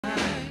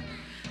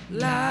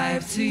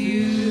life to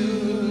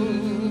you.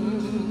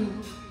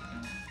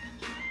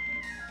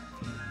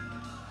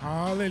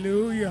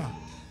 Hallelujah.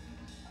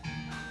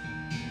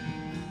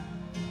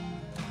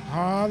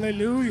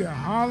 Hallelujah.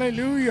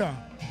 Hallelujah.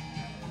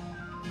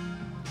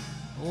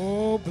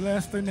 Oh,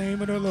 bless the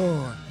name of the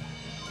Lord.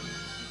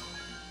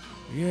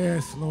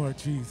 Yes, Lord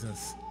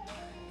Jesus.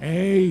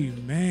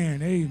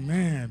 Amen.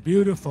 Amen.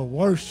 Beautiful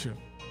worship.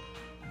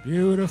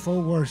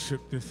 Beautiful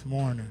worship this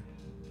morning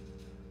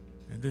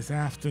and this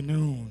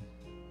afternoon.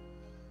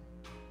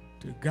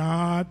 To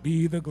God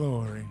be the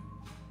glory.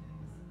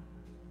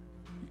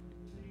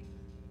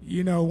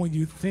 You know, when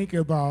you think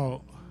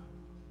about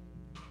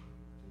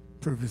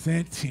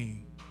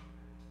presenting,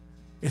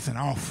 it's an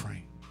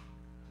offering.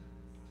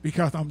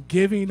 Because I'm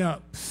giving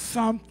up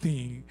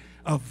something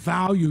of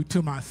value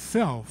to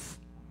myself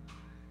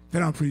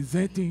that I'm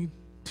presenting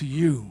to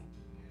you.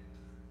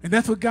 And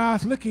that's what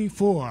God's looking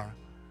for.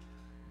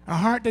 A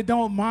heart that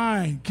don't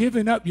mind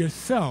giving up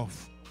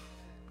yourself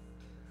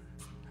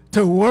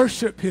to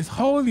worship his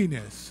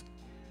holiness.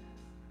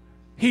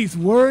 He's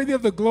worthy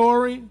of the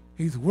glory.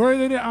 He's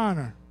worthy of the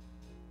honor.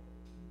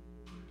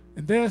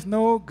 And there's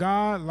no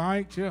God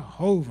like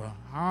Jehovah.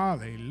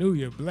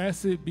 Hallelujah.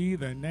 Blessed be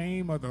the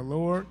name of the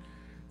Lord,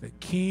 the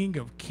King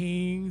of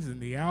kings and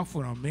the Alpha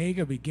and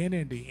Omega,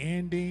 beginning and the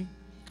ending.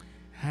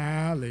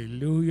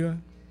 Hallelujah.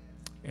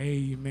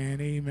 Amen.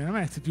 Amen. I'm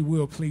asking if you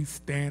will please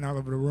stand all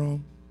over the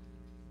room.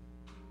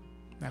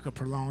 Not going to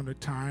prolong the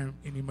time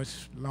any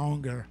much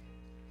longer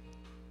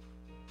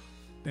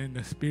than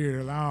the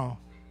Spirit allow.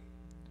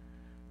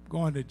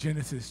 Going to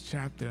Genesis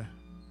chapter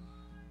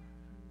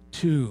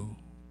 2.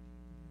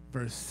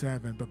 Verse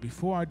 7. But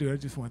before I do, I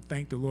just want to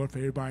thank the Lord for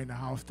everybody in the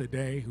house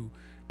today who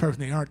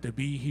personally aren't to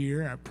be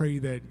here. I pray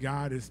that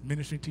God is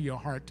ministering to your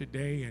heart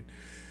today and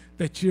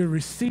that you're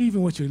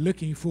receiving what you're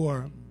looking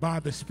for by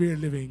the Spirit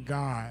living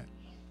God.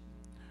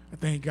 I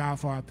thank God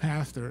for our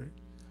pastor,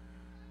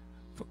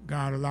 for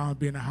God allowing him to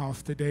be in the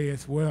house today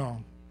as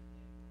well.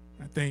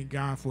 I thank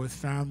God for his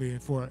family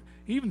and for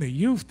even the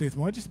youth this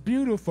morning. Just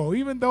beautiful.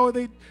 Even though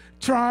they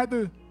tried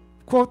to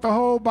quote the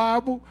whole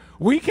Bible,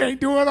 we can't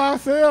do it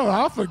ourselves.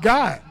 I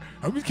forgot.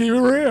 I'm just keeping it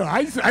real.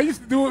 I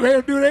used to do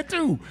that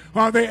too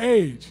on their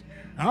age.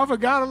 I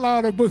forgot a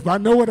lot of books, but I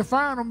know where to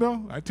find them,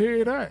 though. I tell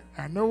you that.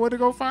 I know where to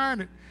go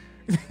find it.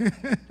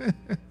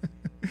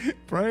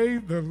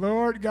 Praise the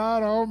Lord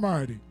God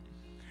Almighty.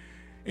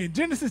 In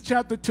Genesis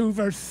chapter 2,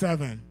 verse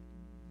 7,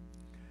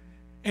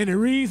 and it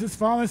reads as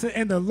follows,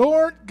 and the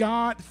Lord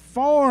God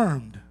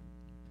formed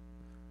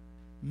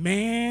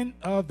man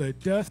of the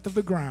dust of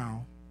the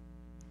ground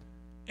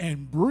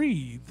and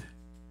breathed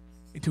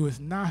into his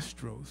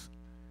nostrils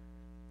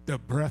the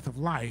breath of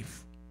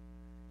life,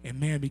 and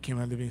man became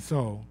a living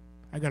soul.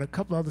 I got a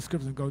couple other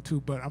scriptures to go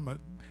to, but I'm going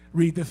to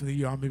read this to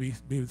you. I'll maybe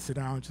sit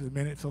down just a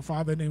minute. So,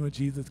 Father, in the name of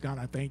Jesus, God,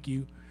 I thank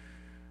you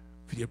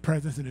for your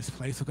presence in this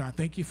place. Oh, God,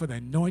 thank you for the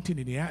anointing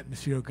in the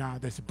atmosphere, oh,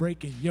 God, that's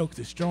breaking yokes,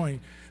 destroying,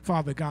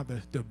 Father God,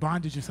 the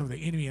bondages of the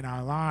enemy in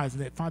our lives,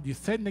 and that, Father, you're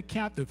setting the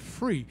captive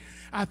free.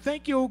 I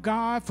thank you, oh,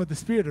 God, for the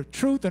spirit of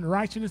truth and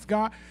righteousness,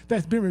 God,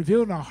 that's been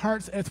revealed in our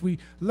hearts as we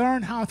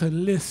learn how to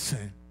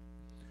listen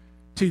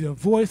to the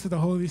voice of the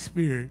Holy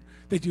Spirit,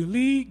 that you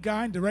lead,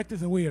 guide, and direct us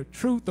in the way of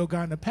truth, oh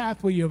God, in the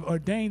pathway you have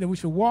ordained that we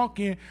should walk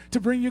in to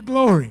bring you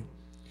glory.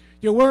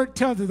 Your word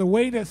tells us the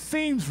way that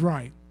seems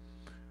right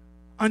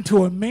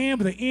unto a man,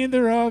 but the end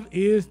thereof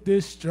is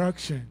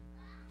destruction.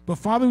 But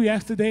Father, we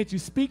ask today that you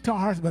speak to our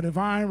hearts by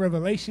divine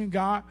revelation,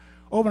 God.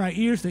 Open our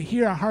ears to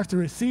hear, our hearts to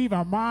receive,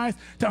 our minds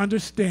to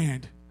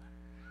understand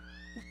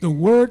the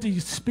word that you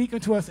speak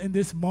unto us in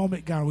this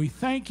moment, God. We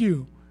thank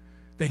you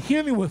that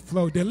healing will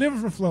flow,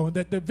 deliverance will flow, and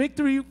that the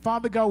victory,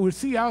 Father God, will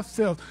see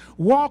ourselves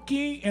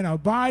walking and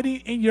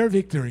abiding in your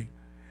victory.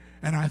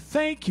 And I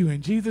thank you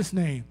in Jesus'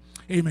 name.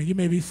 Amen. You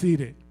may be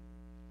seated.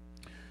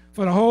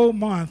 For the whole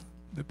month,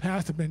 the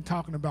pastor has been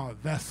talking about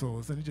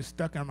vessels, and it just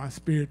stuck in my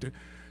spirit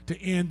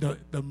to end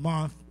the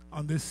month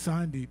on this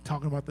Sunday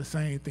talking about the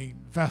same thing,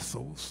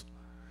 vessels.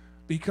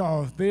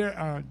 Because there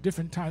are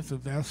different types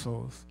of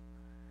vessels,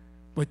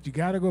 but you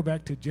got to go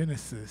back to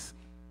Genesis,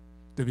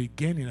 the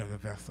beginning of the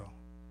vessel.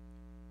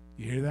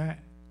 You hear that?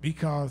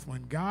 Because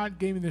when God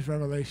gave me this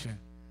revelation,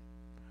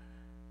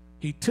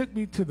 he took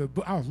me to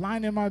I was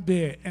lying in my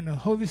bed, and the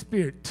Holy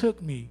Spirit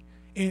took me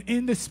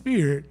in the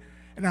Spirit,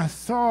 and I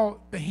saw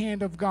the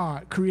hand of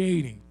God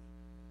creating.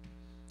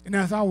 And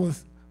as I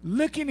was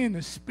looking in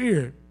the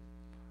Spirit,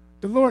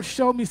 the Lord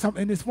showed me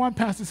something in this one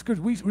passage of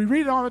Scripture. We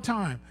read it all the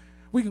time.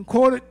 We can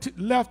quote it to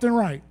left and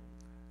right.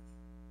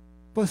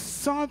 But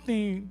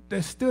something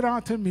that stood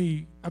out to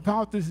me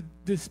about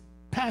this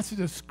passage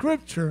of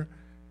Scripture,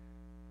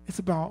 it's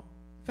about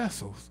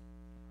vessels.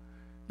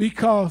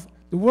 Because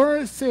the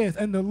word says,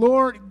 and the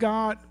Lord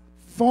God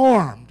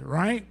formed,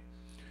 right?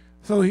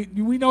 So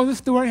we know the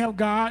story how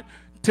God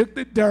took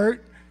the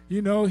dirt,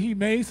 he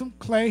made some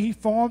clay, he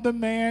formed a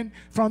man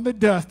from the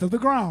dust of the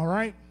ground,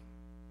 right?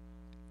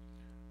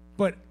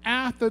 But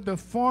after the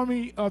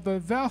forming of the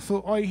vessel,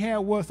 all he had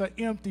was an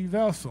empty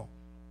vessel.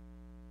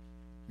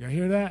 You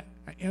hear that?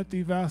 An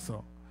empty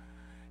vessel.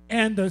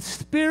 And the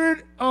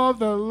Spirit of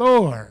the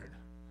Lord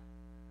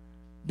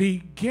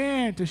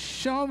began to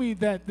show me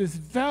that this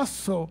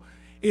vessel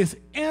is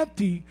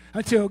empty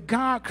until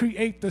God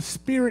creates the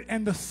spirit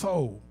and the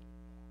soul.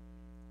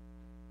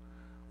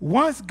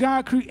 Once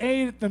God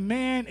created the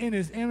man in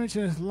his image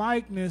and his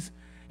likeness,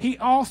 he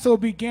also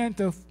began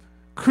to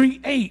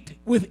create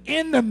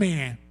within the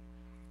man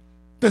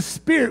the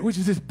spirit, which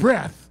is his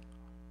breath,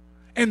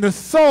 and the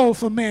soul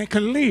so man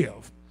can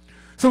live.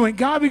 So when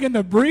God began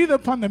to breathe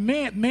upon the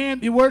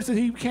man, the word says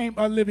he became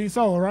a living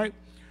soul, right?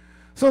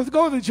 So let's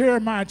go to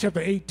Jeremiah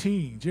chapter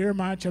 18.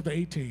 Jeremiah chapter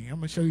 18. I'm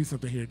going to show you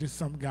something here. Just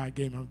something God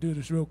gave me. I'm going to do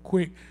this real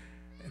quick,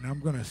 and I'm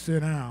going to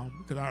sit down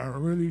because I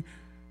really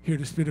hear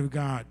the Spirit of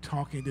God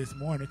talking this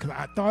morning, because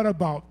I thought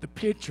about the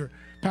picture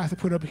Pastor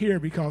put up here,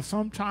 because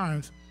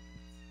sometimes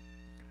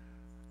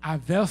our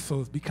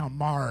vessels become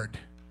marred.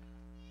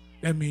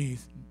 That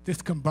means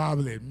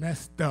discombobulated,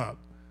 messed up.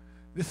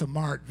 This is a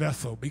marred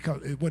vessel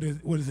because what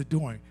is it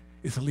doing?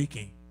 It's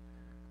leaking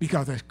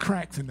because there's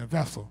cracks in the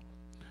vessel.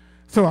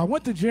 So I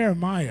went to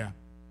Jeremiah,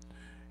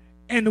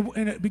 and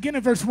in the beginning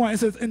of verse 1, it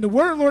says, and the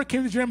word of the Lord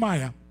came to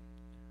Jeremiah,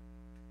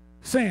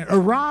 saying,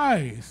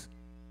 arise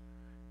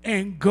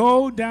and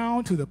go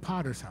down to the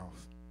potter's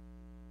house.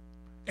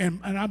 And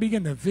I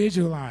began to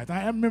visualize.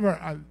 I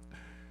remember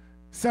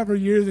several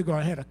years ago,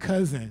 I had a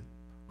cousin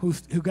who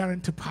got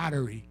into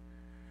pottery.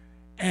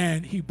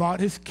 And he bought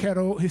his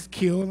kettle, his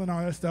kiln, and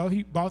all that stuff.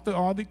 He bought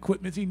all the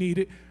equipment he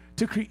needed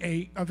to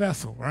create a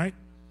vessel, right?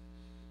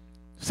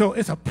 So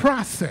it's a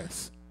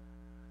process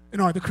in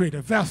order to create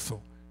a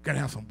vessel. You got to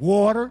have some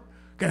water.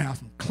 You got to have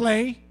some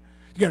clay.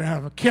 You got to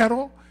have a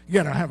kettle. You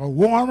got to have a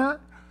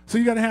warmer. So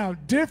you got to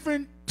have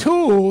different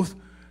tools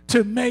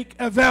to make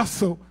a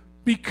vessel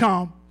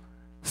become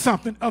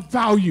something of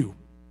value.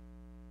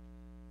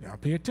 Y'all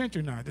pay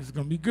attention now. This is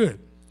going to be good.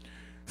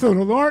 So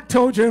the Lord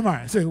told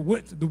Jeremiah, said,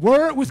 the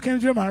word which came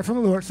to Jeremiah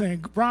from the Lord,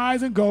 saying,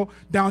 rise and go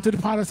down to the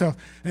potter's house,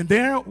 and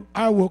there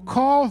I will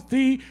cause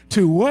thee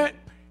to what?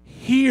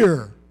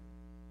 Hear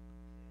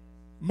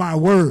my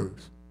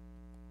words.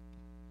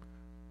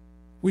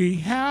 We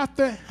have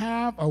to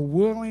have a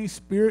willing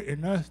spirit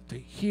in us to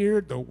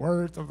hear the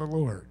words of the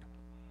Lord.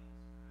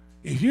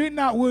 If you're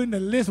not willing to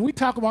listen, we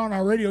talk about on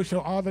our radio show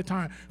all the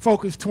time,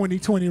 Focus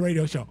 2020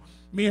 radio show,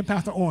 me and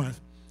Pastor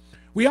Owens.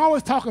 We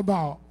always talk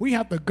about we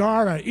have to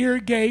guard our ear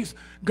gates,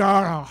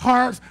 guard our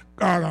hearts,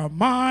 guard our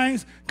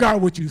minds,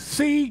 guard what you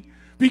see.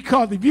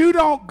 Because if you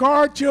don't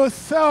guard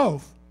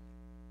yourself,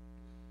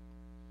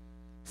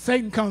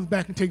 Satan comes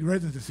back and takes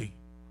residency.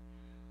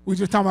 We were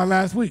just talking about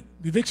last week,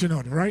 the eviction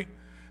order, right?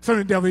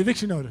 Certain devil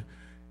eviction order.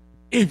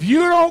 If you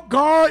don't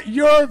guard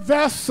your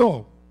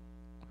vessel,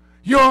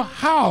 your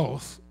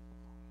house,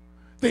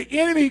 the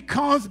enemy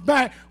comes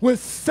back with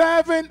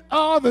 7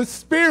 other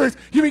spirits.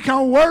 You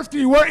become worse than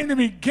you were in the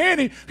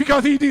beginning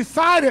because he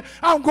decided,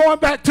 I'm going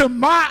back to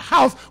my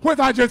house where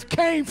I just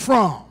came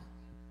from.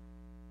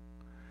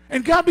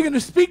 And God began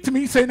to speak to me.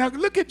 He said, now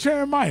look at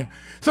Jeremiah.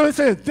 So it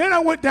says, then I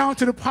went down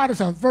to the potter's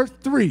house, verse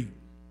 3.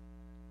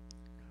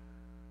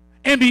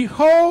 And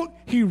behold,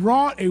 he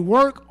wrought a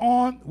work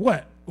on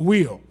what?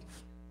 Wheels.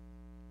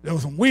 There were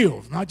some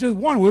wheels, not just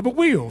one wheel, but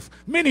wheels,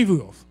 many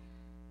wheels.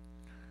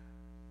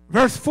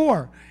 Verse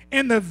 4,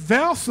 and the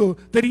vessel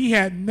that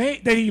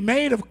he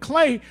made of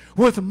clay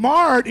was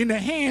marred in the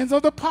hands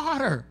of the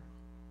potter.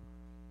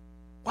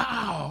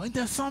 Wow, isn't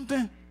that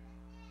something?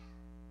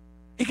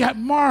 It got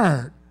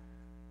marred.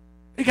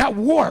 It got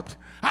warped.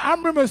 I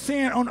remember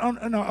seeing on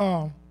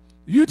a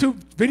YouTube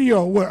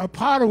video where a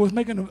potter was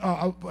making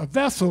a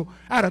vessel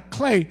out of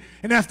clay,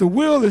 and as the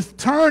wheel is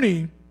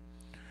turning,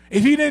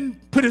 if he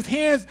didn't put his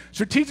hands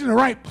strategically in the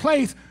right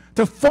place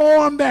to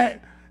form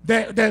that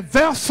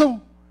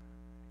vessel,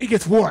 it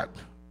gets warped.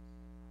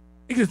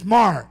 It gets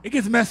marred. It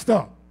gets messed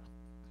up.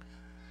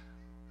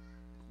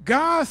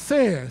 God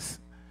says,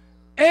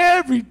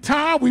 every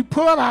time we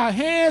put our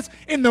hands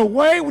in the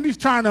way when he's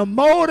trying to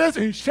mold us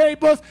and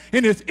shape us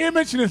in his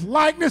image and his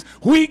likeness,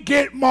 we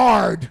get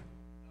marred.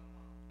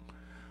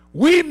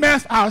 We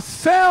mess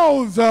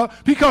ourselves up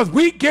because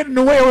we get in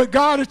the way of what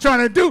God is trying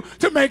to do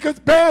to make us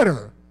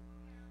better.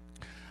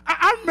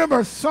 I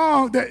remember a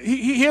song that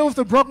he heals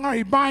the broken heart,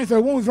 he binds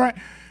the wounds, right?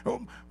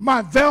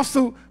 My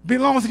vessel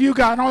belongs to you,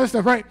 God, and all this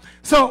stuff, right?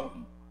 So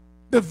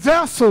the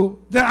vessel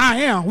that I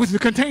am, which is a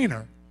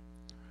container,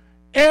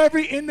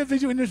 every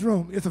individual in this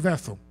room is a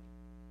vessel.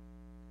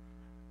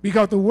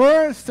 Because the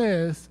word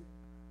says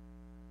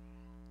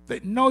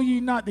that know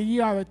ye not that ye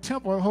are the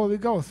temple of the Holy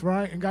Ghost,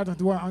 right? And God doesn't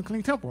dwell in an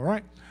unclean temple,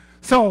 right?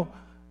 So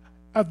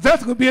a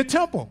vessel could be a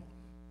temple.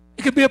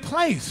 It could be a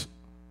place.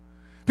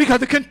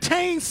 Because it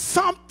contains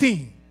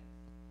something.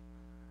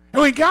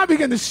 And when God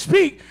began to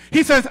speak,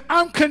 he says,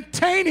 I'm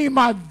containing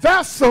my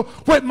vessel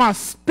with my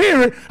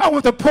spirit. I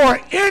want to pour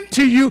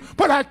into you,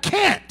 but I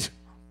can't.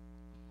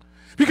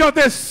 Because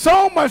there's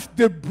so much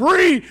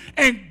debris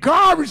and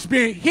garbage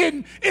being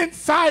hidden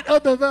inside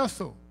of the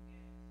vessel.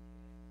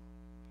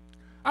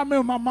 I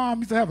remember my mom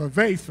used to have a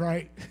vase,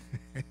 right?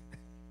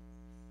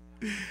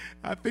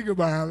 I think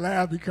about it, I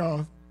laugh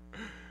because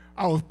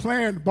I was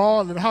playing the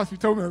ball in the house. She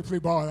told me to play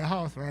ball in the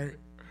house, right?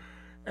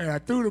 And I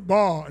threw the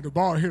ball, and the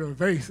ball hit her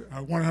vase,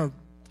 one of her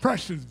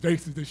precious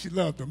vases that she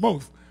loved the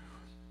most,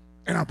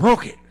 and I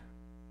broke it.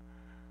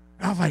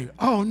 And I was like,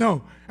 oh,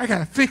 no, I got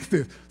to fix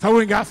this. So I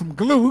went and got some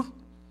glue.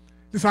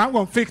 So I'm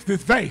going to fix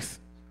this vase,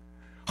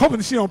 hoping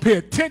that she don't pay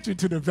attention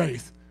to the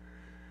vase.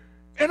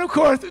 And, of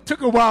course, it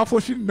took a while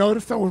before she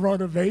noticed something was wrong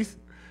with the vase.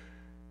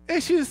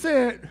 And she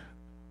said,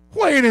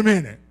 wait a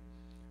minute.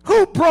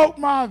 Who broke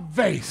my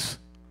vase?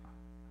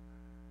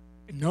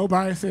 And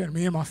nobody said,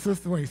 me and my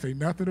sister ain't say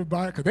nothing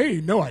about it because they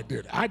didn't know I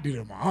did it. I did it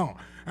on my own.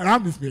 And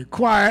I'm just being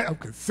quiet. I'm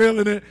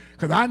concealing it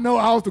because I know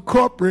I was the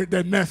culprit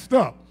that messed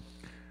up.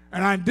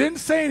 And I didn't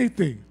say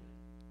anything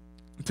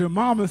until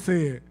Mama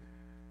said,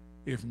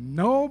 if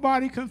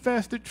nobody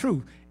confessed the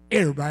truth,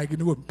 everybody get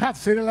the whipping.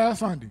 Pastor said it last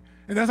Sunday.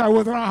 And that's how it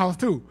was in our house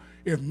too.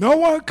 If no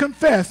one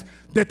confessed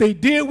that they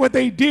did what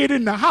they did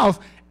in the house,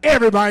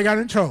 everybody got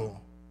in trouble.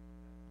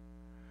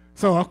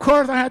 So, of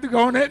course, I had to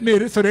go and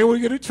admit it so they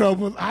wouldn't get in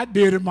trouble. I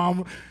did it,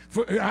 Mama.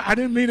 I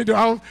didn't mean to do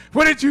it.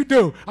 What did you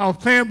do? I was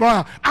playing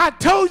ball. I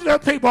told you to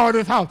play ball in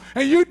this house,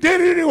 and you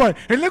did it anyway.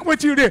 And look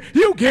what you did.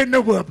 You getting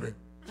the whooping.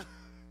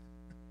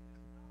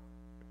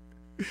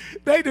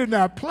 They did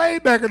not play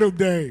back in those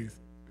days.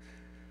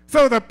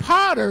 So the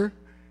potter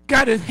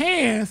got his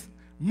hands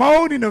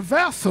molding the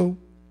vessel,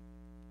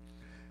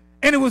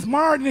 and it was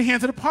marred in the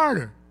hands of the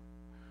potter.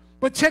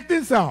 But check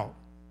this out.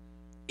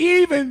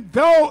 Even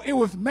though it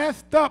was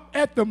messed up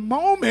at the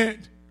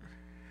moment,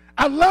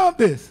 I love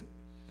this.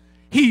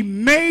 He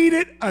made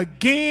it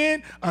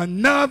again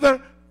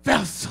another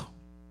vessel.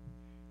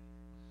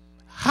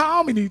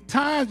 How many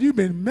times you've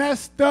been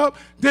messed up,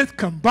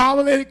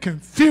 discombobulated,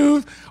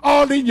 confused,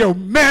 all in your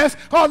mess,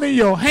 all in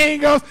your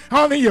hang-ups,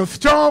 all in your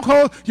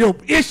strongholds, your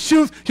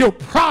issues, your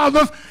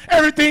problems,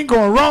 everything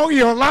going wrong in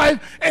your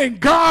life, and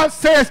God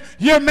says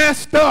you're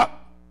messed up.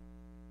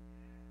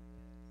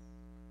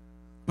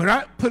 But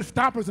I put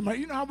stoppers in my,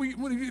 you know how we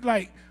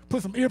like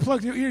put some earplugs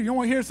in your ear, you don't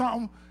want to hear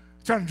something,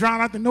 trying to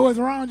drown out the noise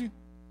around you?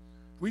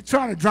 We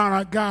try to drown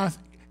out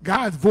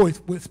God's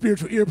voice with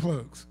spiritual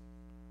earplugs.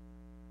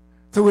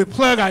 So we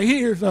plug our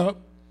ears up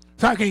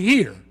so I can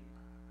hear.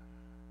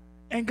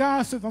 And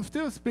God says, I'm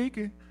still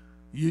speaking.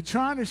 You're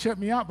trying to shut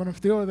me out, but I'm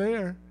still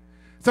there.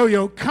 So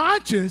your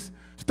conscience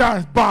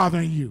starts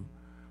bothering you.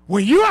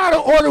 When you're out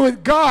of order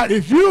with God,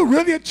 if you're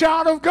really a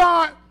child of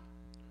God,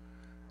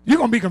 you're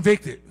going to be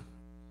convicted.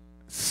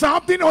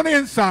 Something on the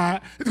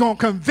inside is going to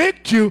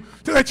convict you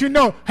to let you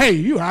know, hey,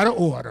 you're out of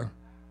order.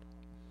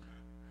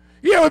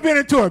 You ever been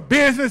into a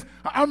business?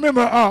 I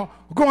remember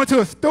going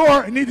to a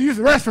store and need to use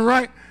the restroom,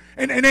 right?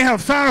 And they have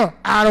a sign up,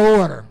 out of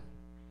order.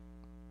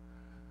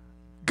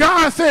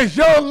 God says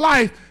your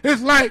life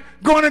is like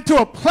going into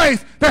a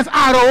place that's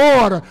out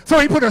of order. So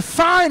he put a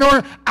sign on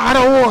it, out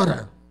of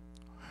order.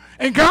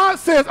 And God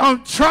says,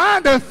 I'm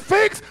trying to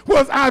fix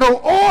what's out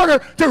of order,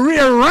 to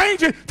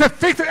rearrange it, to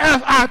fix it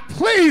as I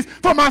please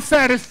for my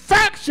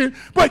satisfaction,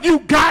 but you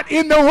got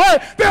in the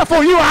way.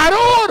 Therefore, you're out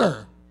of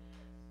order.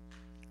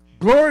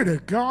 Glory to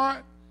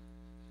God.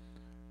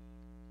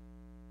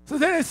 So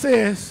then it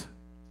says,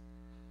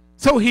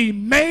 so he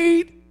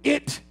made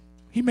it,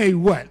 he made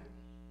what?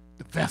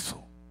 The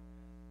vessel.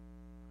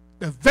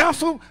 The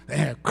vessel that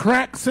had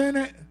cracks in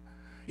it,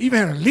 even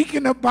had a leak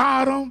in the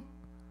bottom.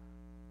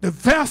 The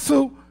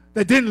vessel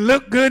that didn't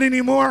look good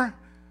anymore.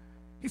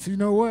 He said, you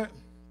know what?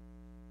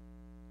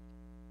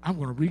 I'm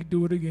going to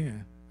redo it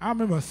again. I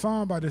remember a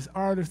song by this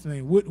artist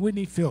named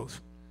Whitney Phillips.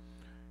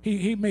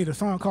 He made a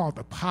song called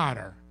The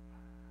Potter.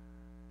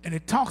 And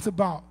it talks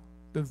about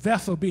the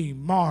vessel being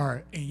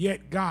marred, and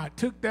yet God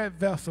took that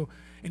vessel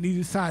and he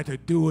decided to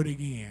do it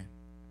again.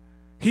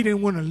 He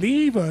didn't want to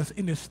leave us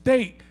in the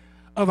state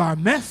of our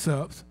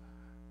mess-ups.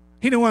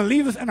 He didn't want to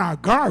leave us in our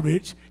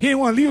garbage. He didn't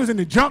want to leave us in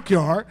the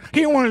junkyard.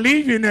 He didn't want to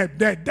leave you in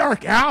that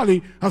dark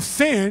alley of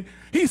sin.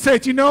 He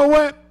said, you know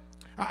what?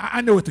 I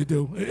know what to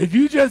do. If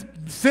you just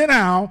sit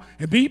down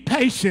and be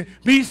patient,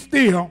 be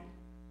still,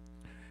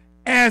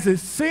 as it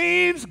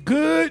seems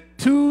good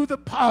to the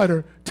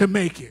potter to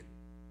make it.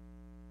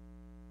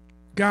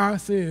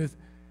 God says,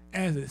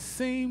 as it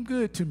seemed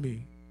good to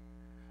me.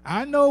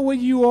 I know where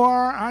you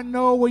are. I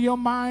know where your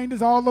mind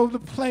is all over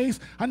the place.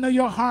 I know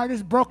your heart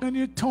is broken and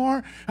you're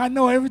torn. I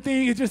know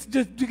everything is just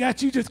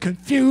got you just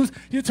confused.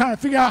 You're trying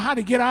to figure out how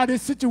to get out of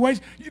this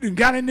situation. You done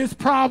got in this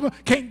problem,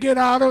 can't get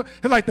out of it.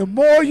 It's like the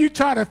more you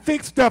try to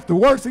fix stuff, the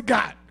worse it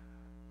got.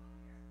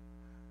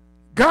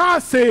 God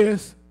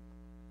says,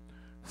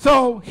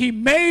 so he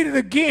made it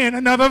again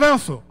another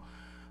vessel.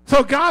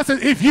 So God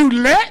says, if you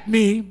let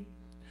me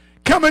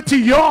come into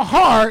your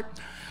heart,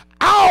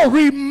 I'll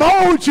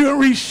remold you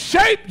and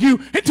reshape you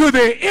into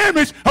the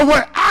image of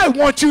what I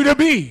want you to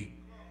be.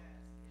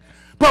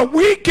 But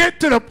we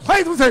get to the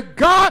place where we say,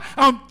 God,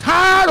 I'm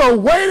tired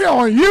of waiting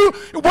on you.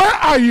 Where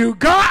are you,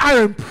 God? I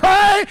done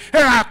pray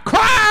and I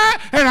cry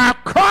and I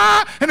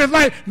cry, and it's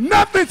like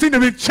nothing seems to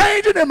be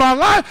changing in my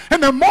life.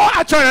 And the more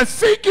I try to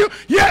seek you,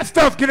 yet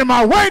stuff get in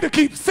my way to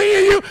keep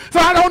seeing you, so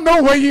I don't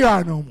know where you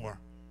are no more.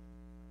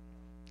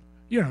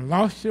 You done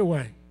lost your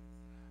way.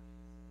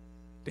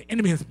 The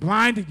enemy has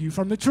blinded you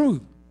from the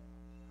truth.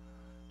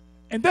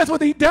 And that's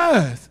what he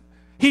does.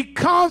 He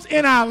comes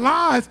in our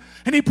lives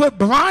and he put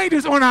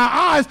blinders on our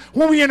eyes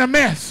when we're in a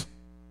mess.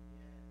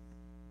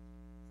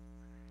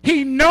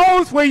 He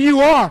knows where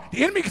you are.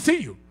 The enemy can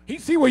see you. He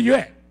can see where you're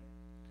at.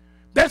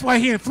 That's why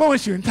he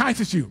influences you,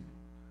 entices you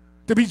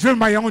to be driven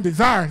by your own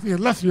desires, the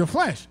lust of your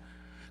flesh.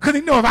 Because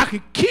he knows if I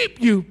can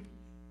keep you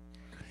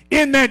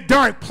in that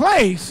dark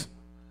place,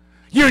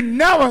 you'll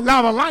never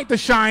allow the light to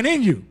shine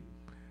in you.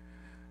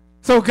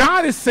 So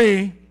God is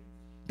saying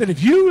that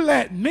if you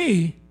let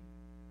me,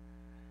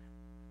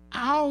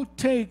 I'll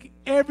take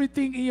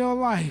everything in your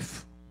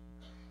life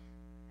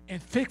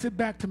and fix it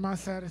back to my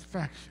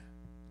satisfaction.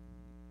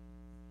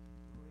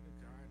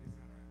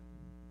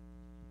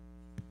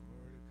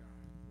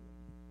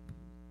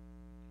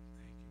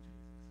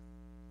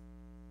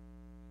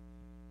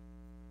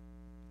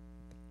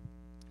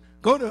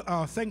 Go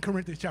to 2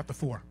 Corinthians chapter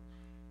 4.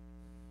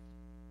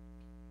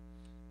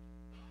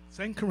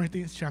 2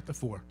 Corinthians chapter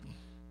 4.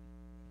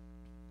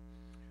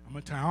 I'm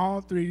going to tie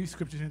all three of these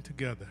scriptures in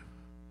together.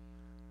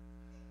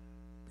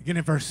 Begin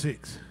in verse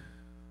 6.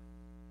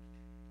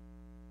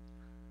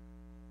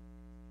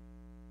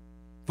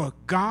 For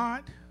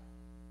God,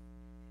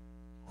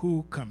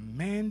 who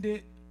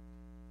commanded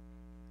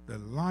the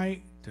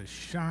light to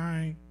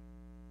shine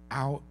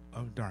out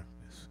of darkness.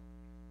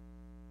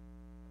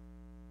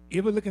 You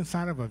ever look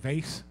inside of a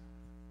vase?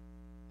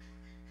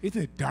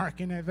 Isn't it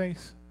dark in that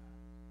vase?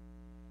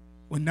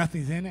 When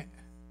nothing's in it?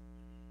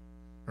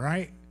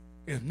 Right?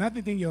 If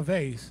nothing's in your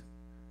vase,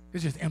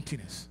 it's just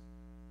emptiness.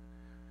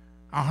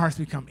 Our hearts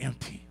become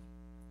empty.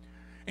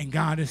 And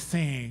God is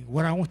saying,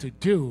 what I want to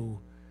do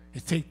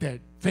is take that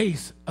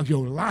vase of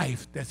your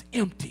life that's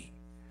empty.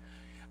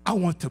 I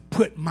want to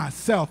put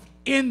myself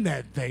in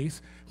that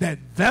vase, that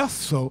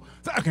vessel,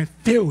 so I can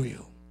fill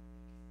you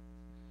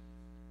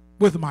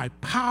with my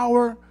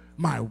power,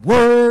 my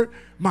word,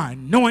 my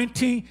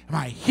anointing,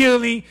 my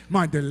healing,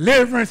 my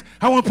deliverance.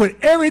 I want to put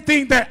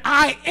everything that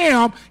I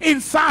am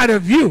inside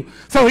of you.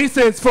 So he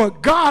says, for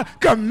God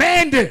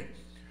commanded.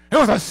 It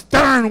was a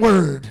stern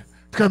word.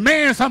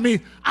 Command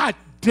something. I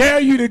dare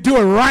you to do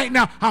it right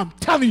now. I'm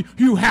telling you,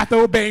 you have to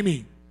obey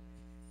me.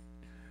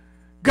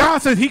 God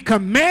says he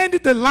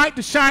commanded the light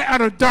to shine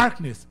out of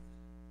darkness.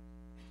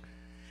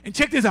 And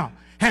check this out.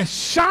 Has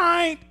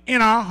shined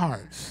in our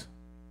hearts.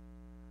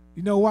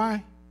 You know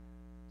why?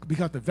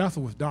 Because the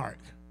vessel was dark.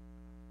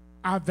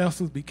 Our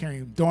vessels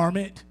became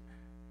dormant,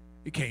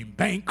 became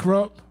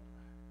bankrupt,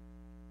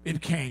 it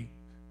became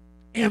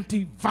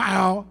empty,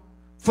 vile,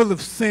 full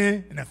of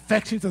sin and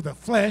affections of the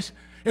flesh.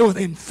 It was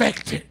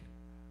infected.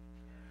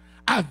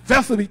 Our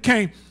vessel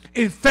became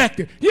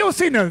infected. You ever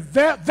seen a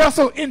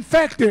vessel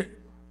infected?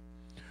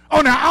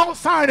 On the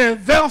outside of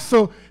the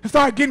vessel, it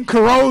started getting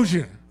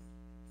corrosion.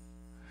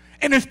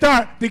 And it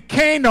started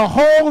decaying the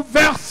whole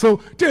vessel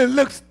till it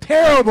looks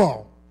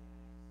terrible.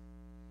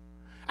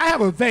 I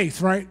have a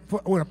vase, right,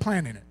 with a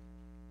plant in it.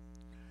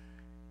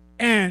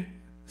 And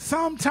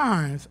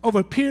sometimes, over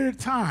a period of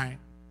time,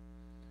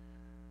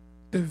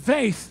 the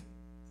vase,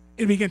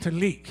 it began to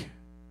leak.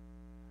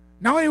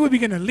 Not only would it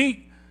begin to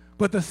leak,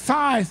 but the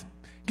sides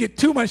get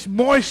too much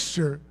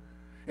moisture,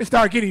 it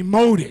started getting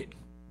molded.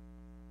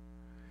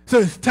 So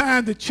it's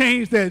time to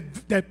change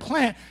that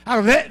plant out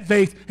of that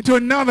vase into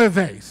another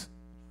vase.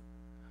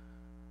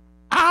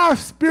 Our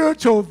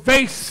spiritual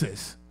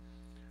vases,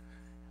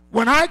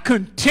 when I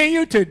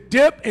continue to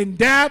dip and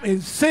dab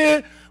in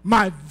sin,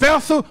 my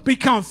vessel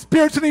becomes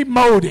spiritually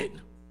molded.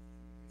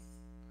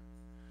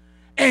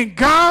 And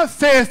God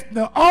says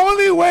the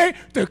only way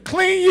to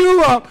clean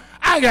you up,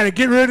 I got to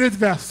get rid of this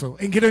vessel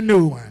and get a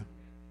new one.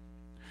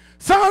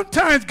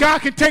 Sometimes God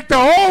can take the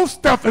old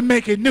stuff and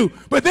make it new.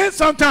 But then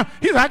sometimes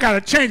he's like, I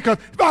got to change, because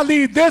if I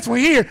leave this one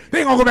here,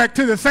 they're going to go back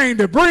to the same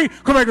debris,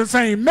 go back to the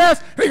same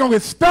mess. They're going to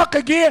get stuck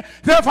again.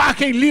 Therefore, I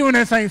can't live in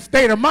that same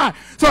state of mind.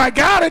 So I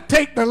got to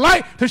take the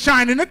light to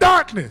shine in the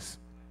darkness.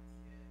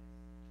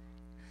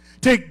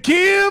 To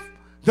give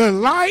the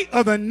light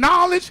of the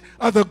knowledge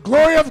of the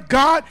glory of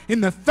God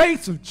in the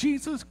face of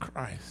Jesus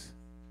Christ.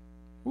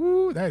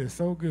 Ooh, that is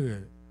so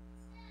good.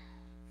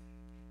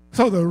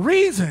 So the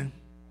reason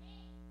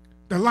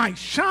the light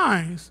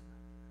shines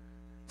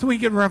so we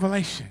get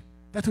revelation.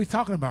 That's what he's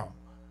talking about.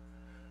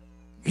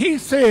 He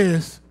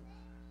says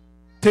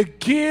to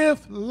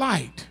give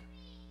light.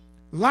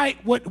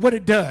 Light, what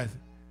it does.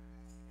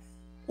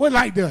 What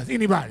light does?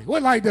 Anybody?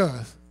 What light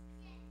does?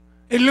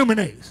 It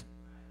illuminates.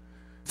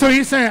 So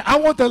he's saying, I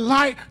want the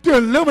light to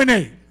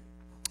illuminate.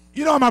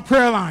 You know, on my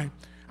prayer line,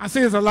 I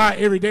say this a lot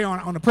every day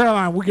on the prayer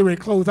line. We get ready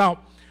to close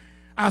out.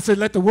 I said,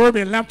 let the word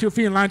be a lamp to your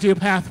feet and light to your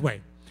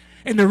pathway.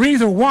 And the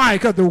reason why,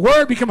 because the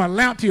word become a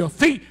lamp to your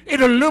feet, it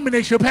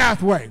illuminates your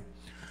pathway.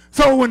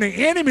 So when the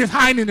enemy is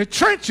hiding in the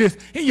trenches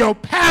in your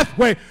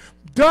pathway,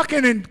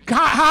 ducking and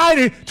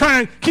hiding,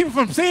 trying to keep you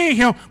from seeing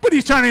him, but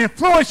he's trying to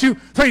influence you,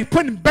 so he's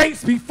putting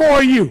baits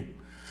before you.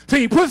 So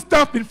he puts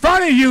stuff in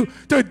front of you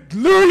to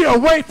lure you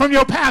away from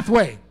your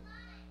pathway.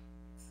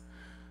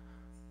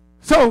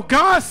 So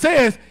God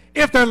says,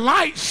 if the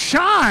light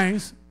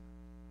shines,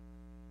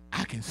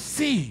 I can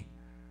see.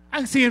 I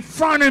can see in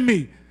front of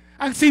me.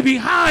 I can see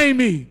behind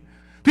me.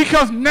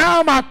 Because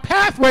now my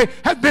pathway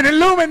has been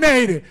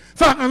illuminated.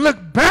 So I can look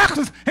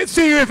backwards and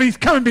see if he's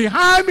coming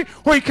behind me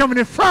or he's coming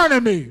in front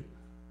of me.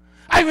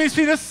 I can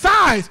see the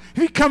size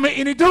if he's coming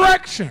any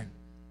direction.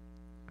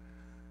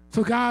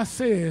 So God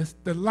says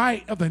the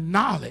light of the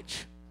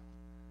knowledge,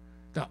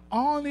 the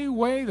only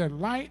way the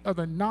light of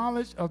the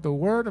knowledge of the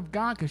word of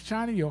God can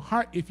shine in your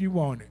heart if you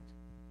want it.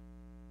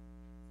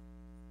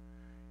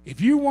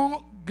 If you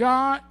want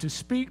God to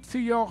speak to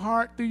your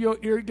heart through your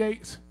ear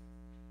gates,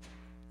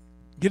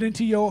 get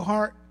into your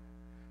heart,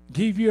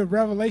 give you a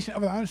revelation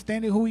of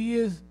understanding who he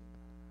is,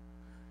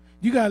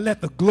 you got to let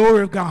the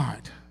glory of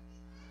God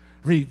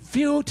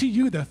reveal to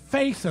you the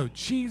face of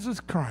Jesus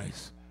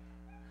Christ.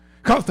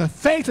 Because the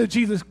face of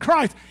Jesus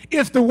Christ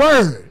is the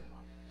word.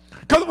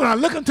 Because when I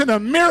look into the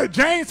mirror,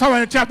 James told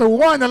me in chapter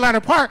 1, the latter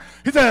part,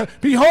 he said,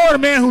 behold a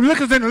man who looks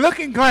in the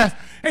looking glass,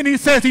 and he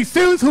says he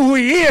sees who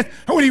he is,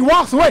 and when he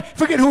walks away,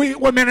 forget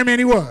what manner of man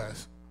he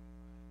was.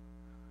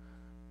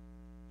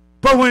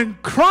 But when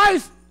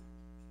Christ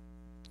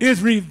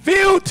is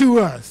revealed to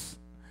us,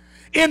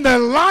 in the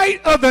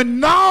light of the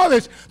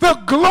knowledge, the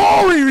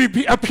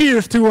glory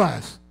appears to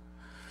us.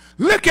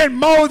 Look at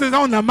Moses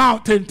on the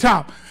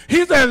mountaintop.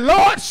 He said,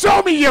 Lord,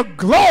 show me your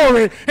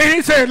glory. And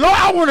he said, Lord,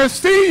 I want to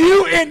see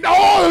you in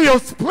all of your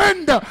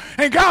splendor.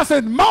 And God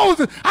said,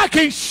 Moses, I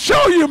can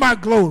show you my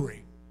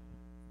glory.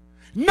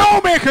 No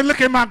man can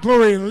look at my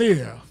glory and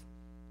live.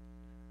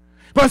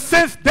 But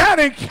since that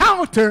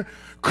encounter,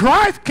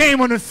 Christ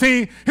came on the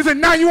scene. He said,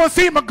 now you want to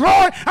see my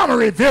glory? I'm going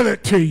to reveal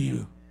it to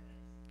you.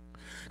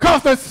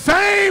 Because the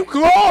same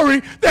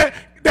glory that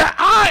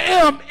I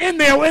am in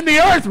the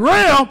earth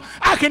realm,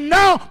 I can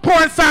now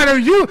pour inside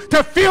of you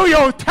to fill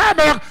your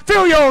tabernacle,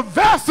 fill your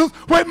vessels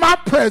with my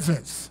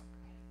presence.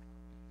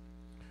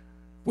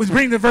 Which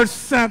brings to verse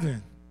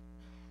 7.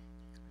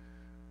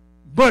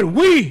 But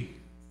we,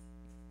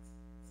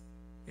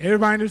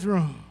 everybody in this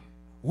room,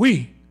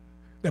 we,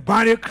 the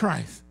body of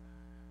Christ,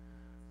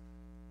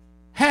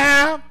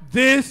 have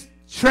this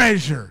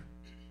treasure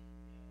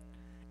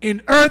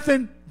in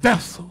earthen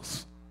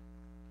vessels.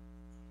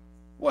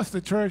 What's the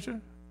treasure?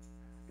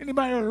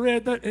 Anybody ever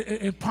read that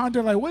and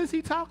ponder, like, what is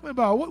he talking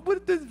about? What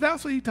is this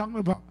vessel he talking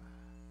about?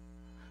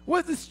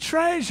 What's this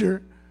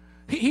treasure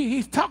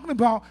he's talking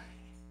about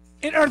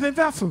in earthen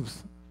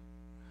vessels?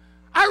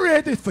 I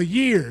read this for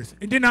years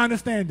and did not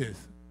understand this.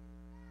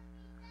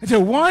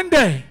 Until one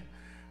day,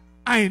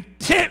 I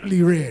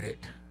intently read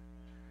it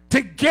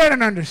to get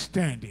an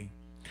understanding.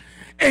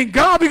 And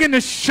God began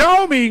to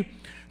show me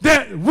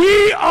that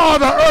we are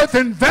the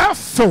earthen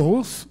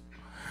vessels,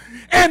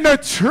 and the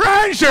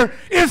treasure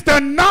is the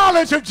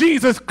knowledge of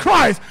Jesus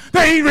Christ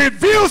that he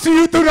reveals to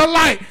you through the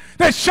light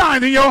that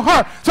shines in your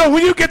heart. So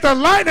when you get the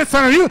light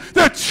inside of you,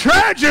 the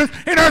treasures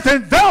in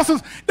earthen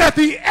vessels, that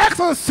the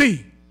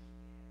excellency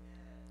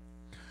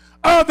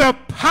of the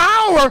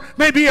power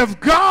may be of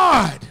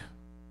God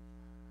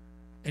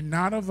and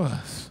not of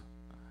us.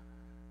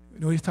 You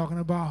know what he's talking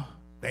about?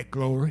 That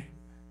glory,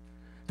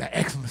 the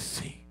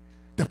excellency,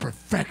 the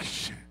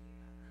perfection,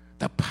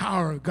 the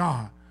power of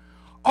God.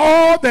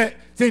 All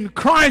that's in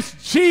Christ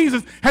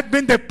Jesus has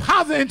been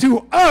deposited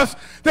into us,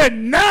 that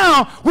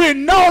now we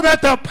know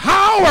that the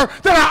power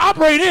that I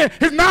operate in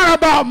is not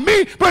about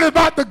me, but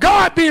about the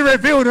God being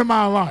revealed in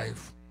my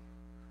life.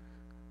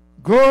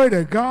 Glory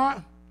to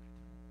God.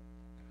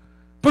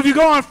 But if you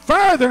go on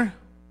further,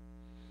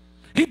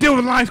 he deals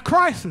with life's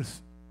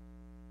crisis.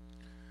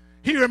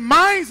 He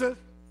reminds us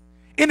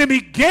in the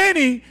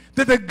beginning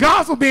that the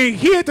gospel being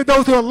hid to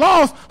those who are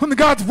lost, when the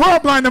God's word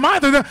blind the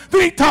minds of them,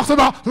 then he talks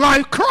about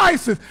life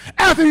crisis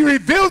after he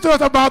reveals to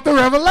us about the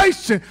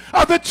revelation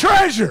of the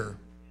treasure.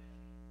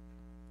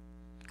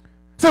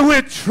 So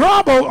we're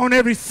troubled on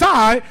every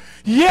side,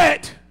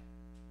 yet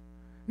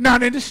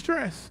not in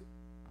distress.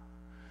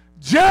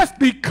 Just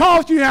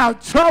because you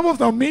have troubles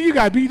don't mean you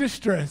got to be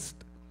distressed.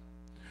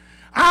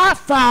 I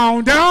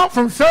found out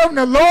from serving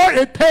the Lord,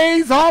 it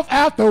pays off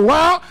after a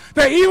while,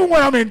 that even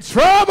when I'm in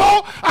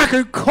trouble, I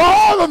can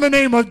call on the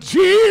name of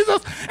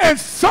Jesus and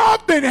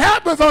something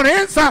happens on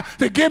the inside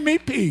to give me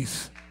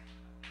peace.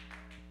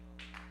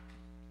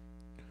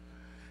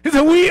 He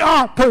said, we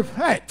are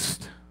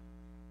perplexed.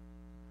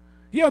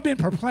 You ever been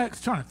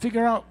perplexed trying to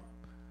figure out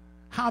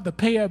how to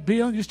pay a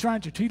bill and just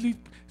trying to strategically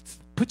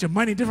put your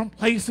money in different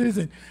places,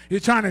 and you're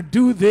trying to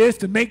do this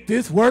to make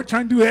this work,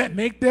 trying to do that,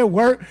 make that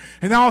work,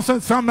 and all of a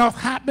sudden something else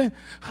happened?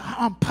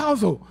 I'm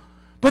puzzled.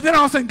 But then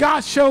all of a sudden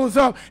God shows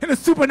up in a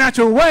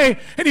supernatural way,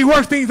 and he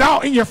works things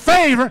out in your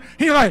favor.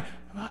 He's like,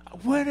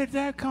 where did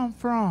that come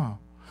from?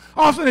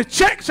 All of a sudden the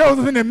check shows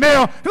up in the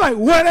mail. He's like,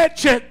 where did that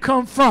check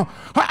come from?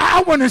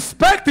 I wasn't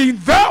expecting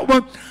that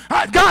one.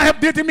 God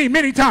did to me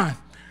many times.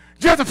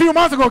 Just a few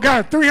months ago,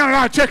 got a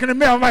 $300 check in the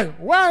mail. I'm like,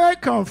 where did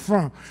that come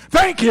from?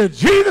 Thank you,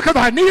 Jesus, because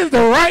I needed it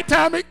the right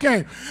time it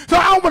came. So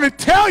I want to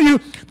tell you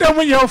that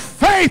when your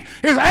faith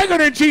is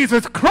anchored in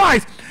Jesus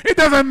Christ, It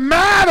doesn't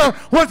matter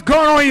what's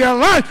going on in your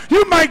life.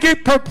 You might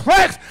get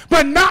perplexed,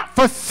 but not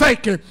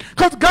forsaken.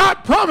 Because God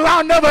promised,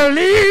 I'll never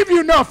leave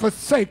you nor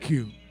forsake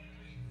you.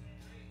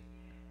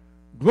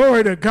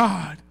 Glory to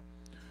God.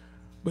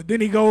 But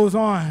then he goes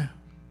on.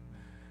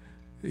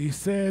 He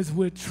says,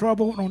 we're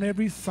troubled on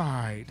every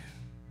side,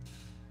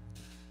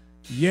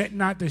 yet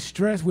not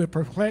distressed. We're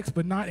perplexed,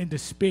 but not in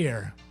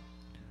despair.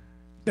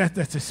 That's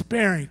the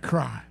despairing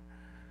cry.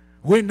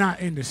 We're not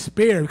in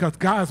despair because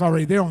God's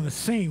already there on the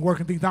scene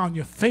working things out in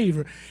your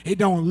favor. It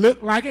don't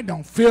look like it,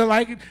 don't feel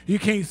like it. You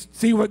can't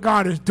see what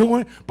God is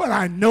doing, but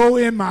I know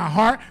in my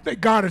heart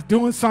that God is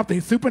doing something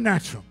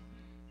supernatural.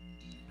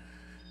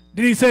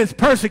 Then he says,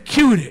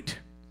 persecuted,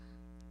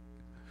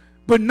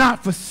 but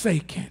not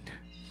forsaken.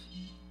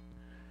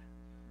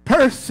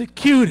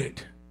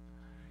 Persecuted.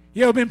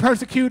 You ever been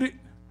persecuted?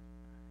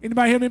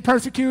 Anybody here been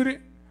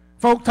persecuted?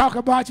 Folk talk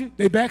about you,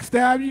 they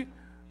backstab you.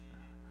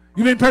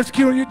 You've been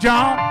persecuted on your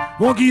job,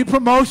 won't give you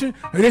promotion,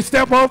 or they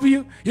step over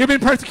you. You've been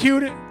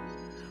persecuted.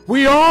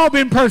 We all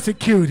been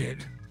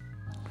persecuted.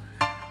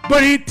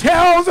 But he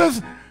tells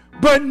us,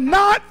 but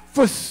not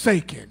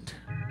forsaken.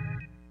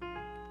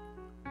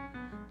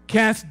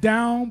 Cast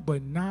down,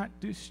 but not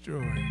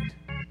destroyed.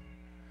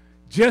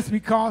 Just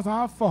because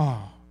I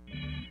fall,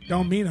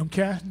 don't mean I'm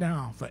cast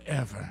down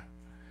forever.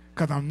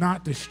 Because I'm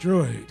not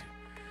destroyed.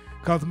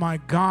 Because my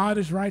God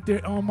is right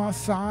there on my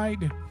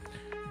side.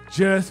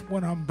 Just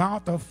when I'm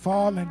about to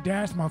fall and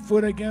dash my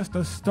foot against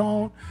a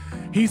stone,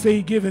 he said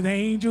he give his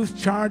angels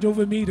charge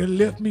over me to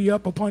lift me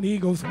up upon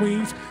eagle's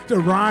wings, to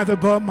rise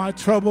above my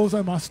troubles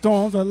and my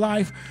storms of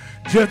life.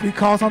 Just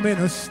because I'm in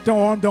a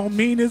storm don't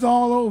mean it's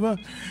all over.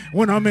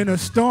 When I'm in a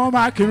storm,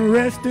 I can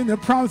rest in the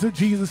promise of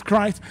Jesus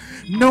Christ,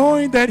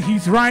 knowing that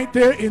he's right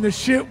there in the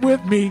ship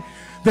with me,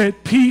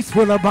 that peace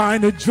will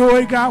abide, the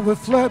joy God will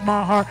flood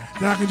my heart,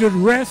 that I can just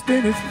rest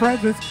in his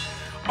presence.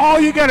 All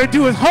you got to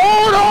do is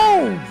hold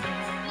on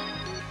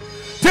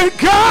to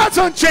God's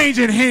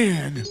unchanging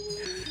hand.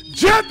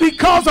 Just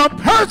because I'm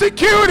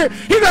persecuted,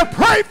 he said,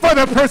 pray for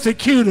the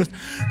persecutors.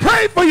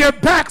 Pray for your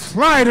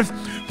backsliders.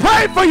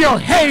 Pray for your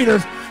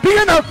haters.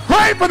 Begin to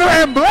pray for them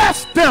and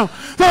bless them.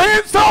 So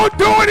in so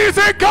doing, he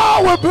said,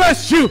 God will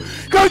bless you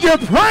because you're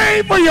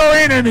praying for your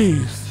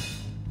enemies.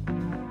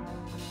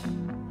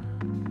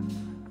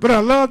 But I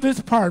love this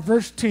part,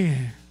 verse 10.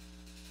 It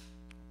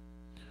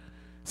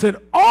said,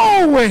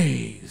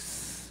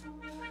 always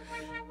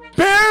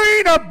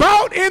bearing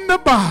about in the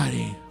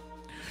body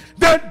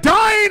the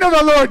dying of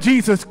the Lord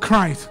Jesus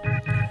Christ,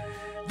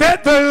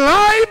 that the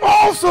life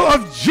also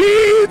of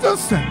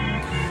Jesus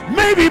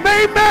may be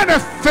made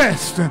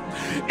manifest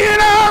in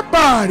our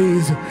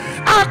bodies.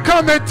 I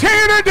come to tell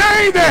you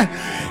today that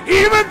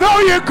even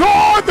though you're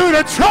going through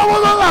the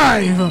trouble of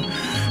life,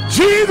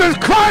 Jesus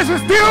Christ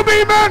will still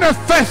be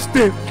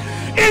manifested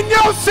in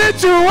your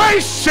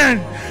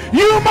situation.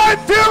 You might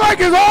feel like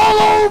it's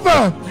all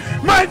over,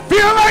 might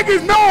feel like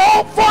there's no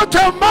hope for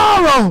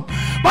tomorrow.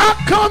 But I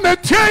come to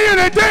tell you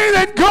today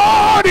that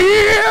God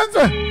is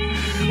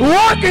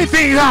working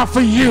things out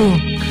for you.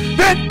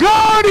 That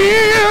God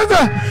is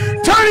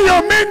turning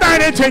your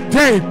midnight into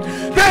day.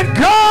 That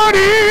God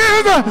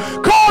is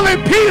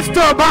calling peace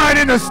to abide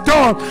in the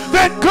storm.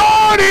 That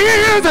God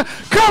is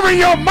covering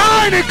your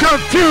mind in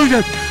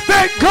confusion.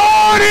 That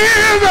God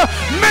is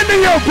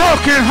mending your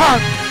broken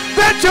heart.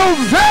 That your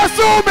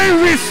vessel may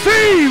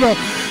receive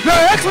the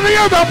excellency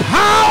of the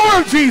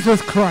power of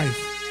Jesus Christ.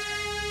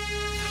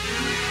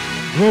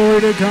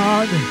 Glory to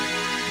God.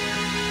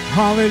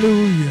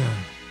 Hallelujah.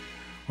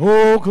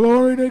 Oh,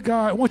 glory to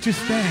God. Won't you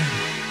stand?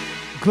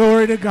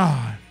 Glory to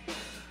God.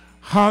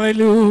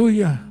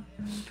 Hallelujah.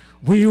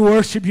 We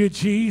worship you,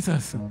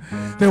 Jesus,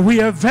 that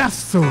we are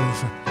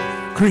vessels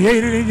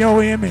created in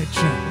your image.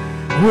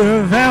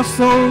 We're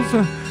vessels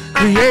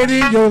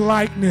created in your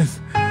likeness.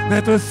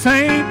 That the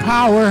same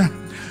power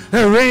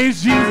that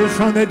raised Jesus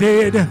from the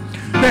dead,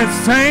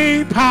 that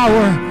same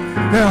power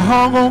that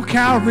hung on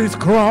Calvary's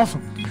cross,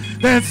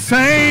 that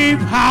same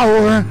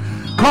power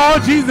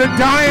caused Jesus to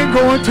die and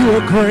go into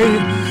a grave,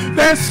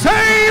 that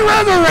same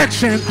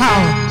resurrection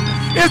power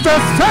is the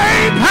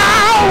same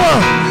power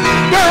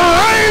that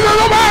raises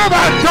them out of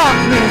our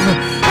darkness.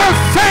 The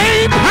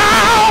same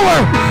power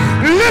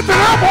lifted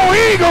up on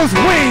eagle's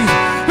wings.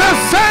 The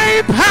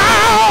same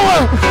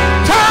power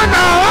turned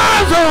our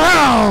lives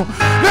around.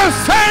 The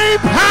same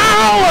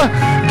power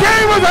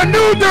gave us a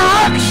new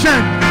direction.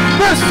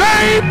 The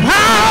same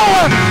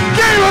power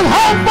gave us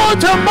hope for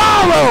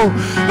tomorrow.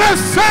 The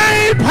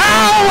same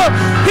power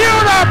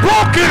healed our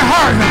broken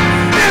heart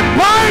and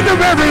bind of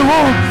every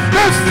wound.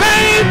 The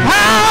same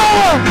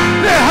power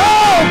that,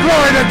 oh,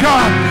 glory to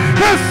God.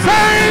 The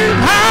same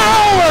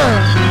power.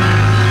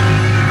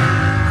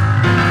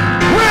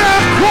 When I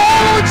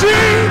call on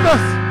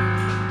Jesus,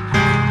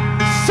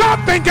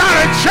 something got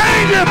to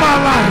change in my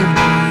life.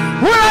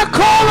 When I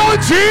call on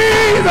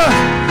Jesus,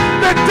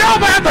 the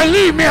devil has to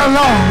leave me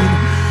alone.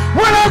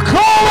 When I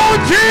call on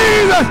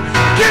Jesus,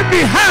 get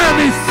behind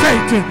me,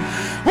 Satan.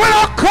 When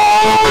I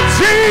call on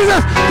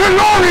Jesus, the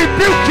Lord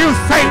rebuke you,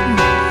 Satan.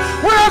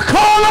 When I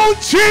call on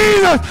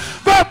Jesus,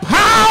 the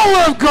power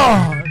power of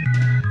God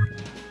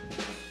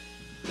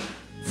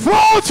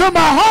flow to my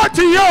heart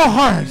to your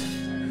heart.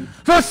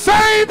 The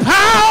same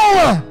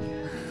power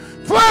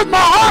floods my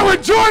heart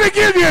with joy to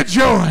give you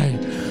joy.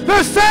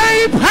 The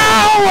same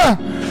power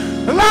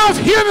allows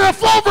healing to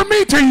flow from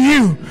me to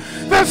you.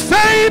 The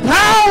same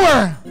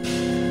power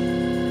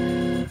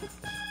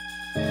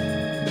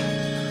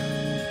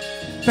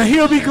that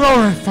he'll be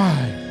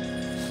glorified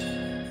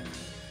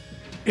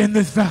in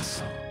this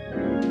vessel.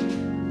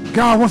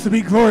 God wants to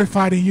be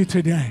glorified in you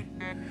today.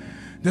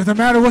 Doesn't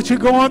matter what you're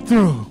going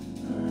through.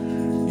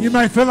 You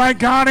might feel like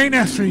God ain't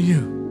answering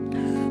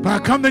you. But I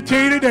come to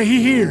tell you today,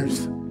 he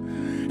hears.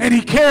 And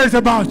he cares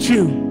about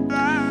you.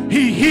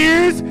 He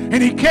hears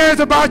and he cares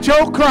about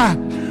your cry.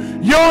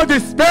 Your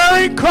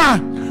despairing cry.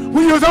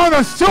 When you was on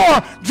the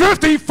shore,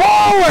 drifting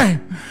far away.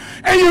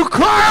 And you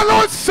cry,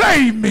 Lord,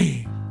 save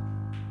me.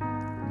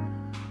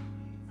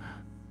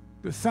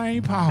 The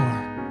same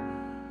power.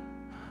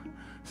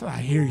 So I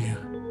hear you.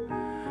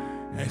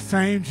 That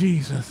same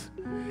Jesus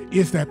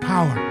is that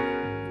power.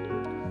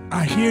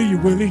 I hear you,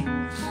 Willie.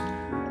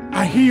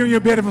 I hear you in your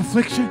bed of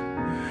affliction.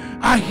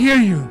 I hear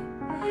you.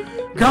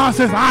 God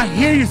says, I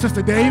hear you,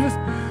 Sister Davis.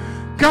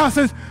 God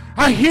says,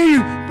 I hear you,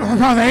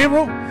 Brother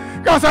Abel.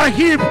 God says, I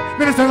hear you,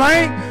 Minister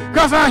Lane.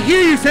 God says, I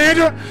hear you,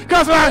 Sandra.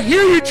 God says, I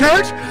hear you,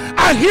 church.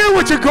 I hear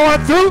what you're going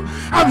through.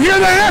 I'm here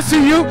to answer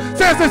you,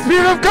 says the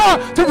Spirit of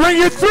God, to bring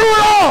you through it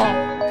all.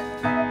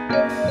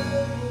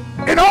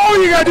 And all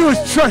you got to do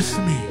is trust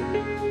me.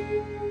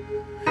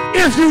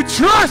 If you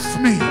trust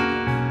me,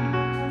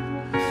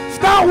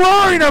 stop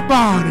worrying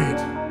about it.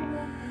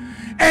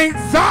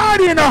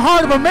 Anxiety in the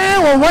heart of a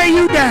man will weigh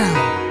you down.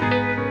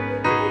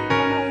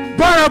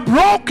 But a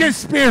broken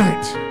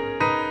spirit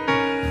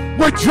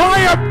will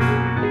dry up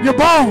your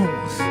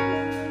bones.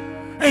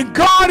 And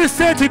God has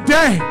said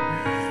today,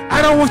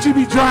 I don't want you to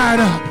be dried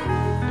up.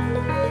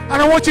 I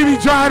don't want you to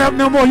be dried up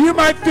no more. You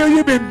might feel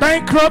you've been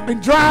bankrupt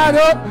and dried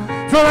up.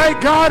 Feel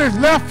like God has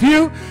left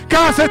you.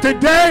 God said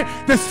today,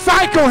 the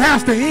cycle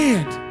has to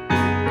end.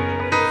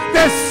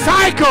 That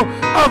cycle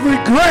of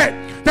regret,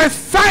 that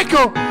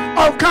cycle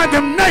of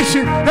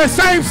condemnation, the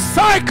same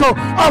cycle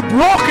of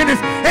brokenness,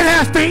 it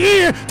has to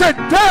end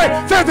today,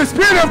 says the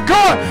Spirit of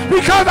God,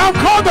 because I'm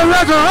called the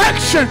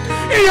resurrection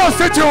in your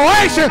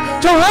situation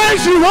to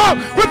raise you up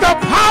with the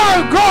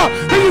power of God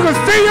so you can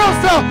see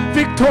yourself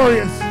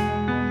victorious.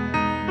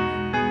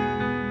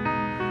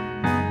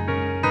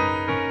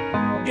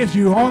 If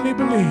you only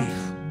believe,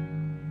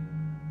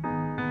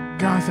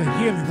 God said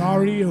healing's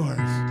already yours.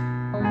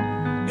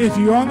 If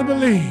you only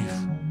believe,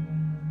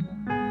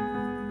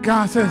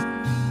 God says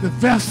the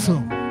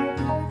vessel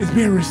is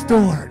being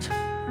restored.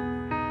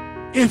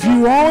 If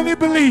you only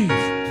believe,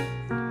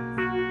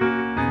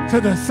 to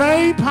the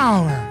same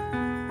power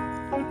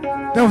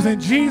that was in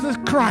Jesus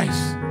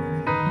Christ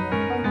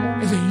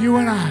is in you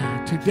and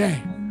I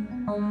today.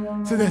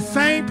 So the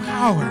same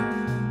power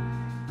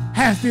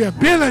has the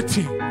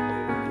ability,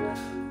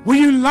 when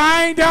you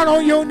lying down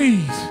on your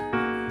knees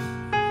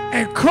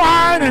and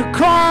crying and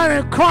crying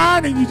and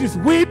crying and you just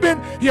weeping,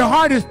 your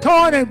heart is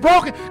torn and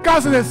broken,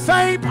 God says the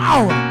same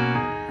power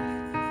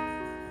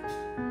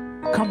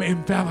come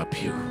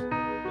envelop you.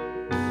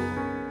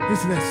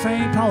 This is the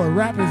same power.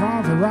 Wrap his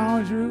arms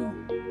around you.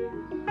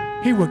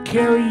 He will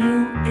carry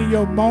you in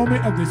your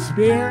moment of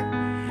despair.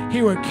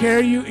 He will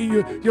carry you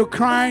in your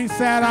crying,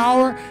 sad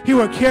hour. He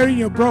will carry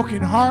your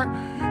broken heart.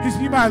 He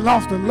said, you might have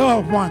lost a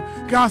loved one.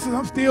 God says,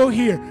 I'm still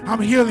here.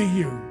 I'm healing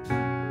you.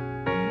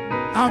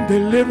 I'm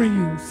delivering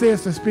you,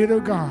 says the Spirit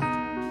of God.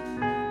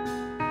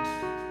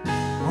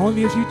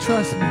 Only if you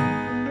trust me.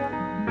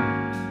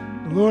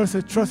 The Lord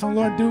said, trust on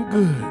the Lord, do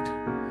good.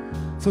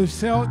 So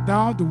shalt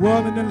thou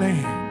dwell in the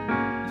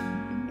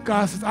land.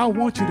 God says, I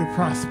want you to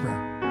prosper.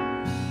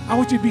 I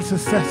want you to be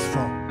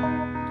successful.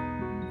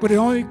 But it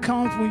only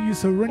comes when you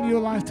surrender your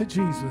life to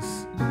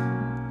Jesus.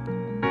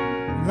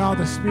 Allow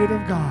the Spirit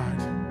of God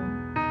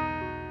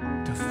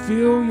to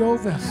fill your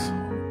vessel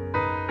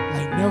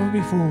like never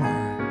before.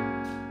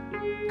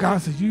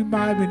 God says you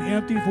might have been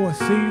empty for a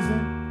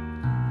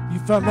season. You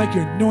felt like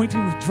your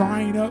anointing was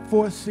drying up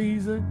for a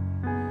season.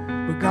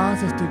 But God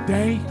says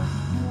today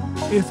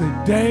is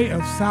a day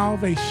of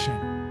salvation.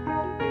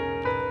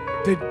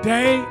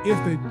 Today is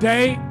the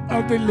day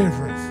of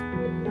deliverance.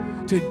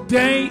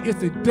 Today is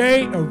the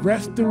day of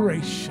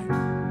restoration.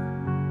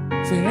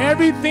 So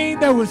everything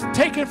that was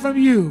taken from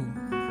you,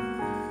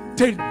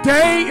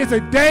 today is a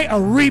day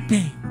of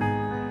reaping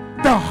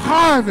the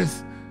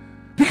harvest,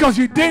 because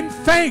you didn't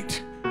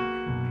faint,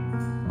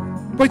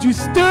 but you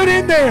stood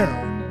in there.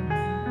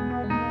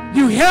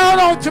 You held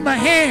on to my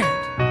hand.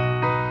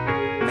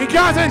 And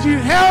God says, you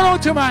held on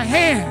to my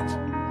hand.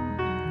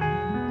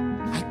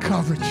 I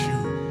covered you.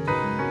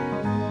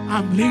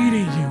 I'm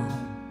leading you.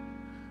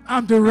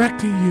 I'm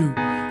directing you.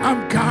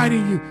 I'm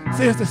guiding you,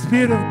 says the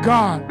Spirit of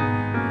God.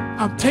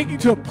 I'm taking you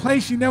to a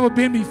place you've never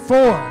been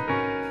before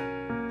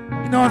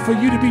in order for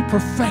you to be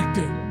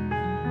perfected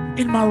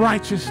in my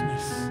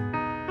righteousness.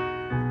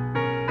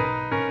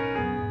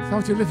 So I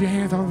want you to lift your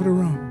hands all over the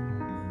room.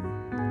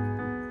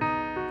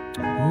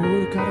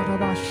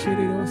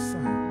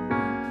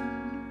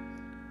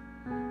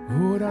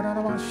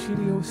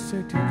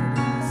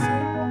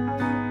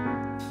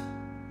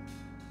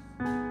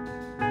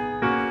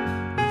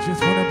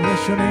 just want to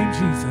bless your name,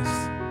 Jesus.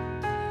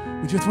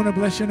 We just want to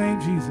bless your name,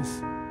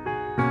 Jesus.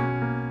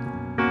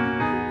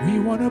 We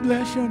want to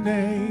bless your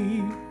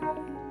name.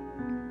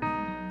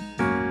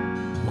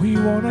 We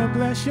want to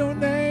bless your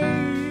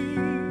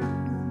name.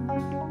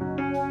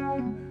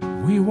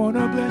 We want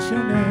to bless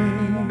your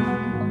name.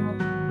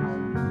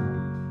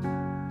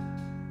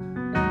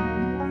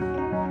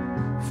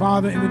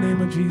 Father, in the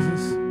name of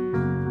Jesus,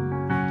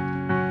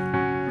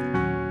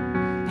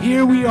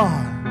 here we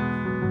are,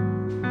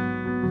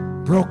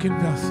 broken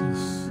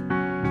vessels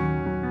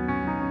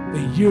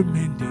that you're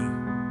mending.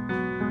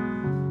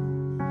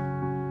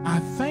 I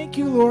thank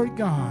you, Lord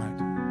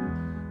God,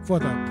 for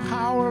the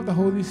power of the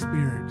Holy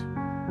Spirit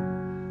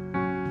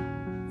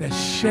that's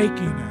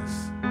shaking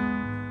us,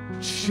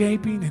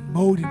 shaping and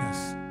molding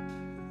us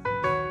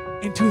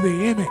into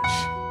the image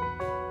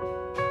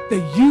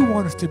that you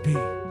want us to be.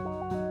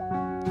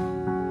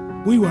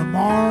 We were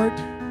marred.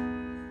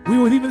 We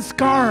were even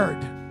scarred.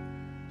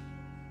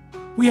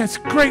 We had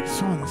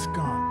scrapes on us,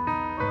 God.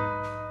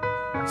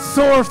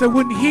 Sores that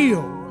wouldn't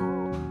heal.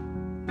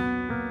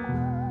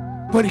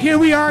 But here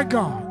we are,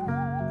 God,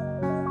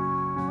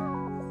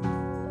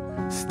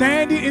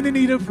 standing in the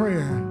need of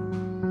prayer,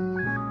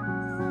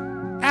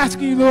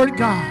 asking you, Lord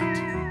God,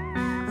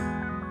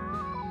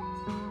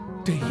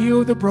 to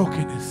heal the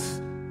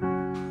brokenness,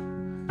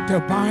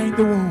 to bind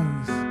the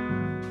wounds,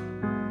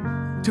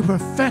 to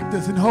perfect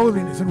us in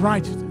holiness and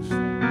righteousness,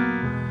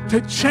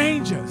 to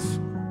change us.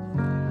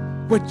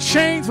 Where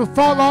chains will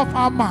fall off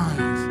our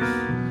minds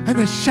and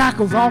the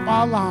shackles off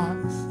our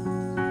lives.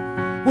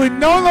 We'll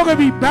no longer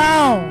be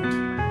bound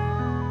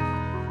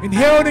and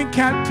held in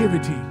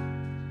captivity.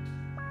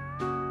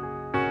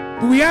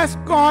 But we ask,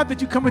 God,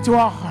 that you come into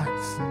our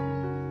hearts.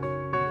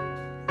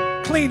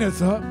 Clean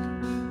us up.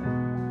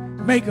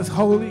 Make us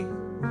holy.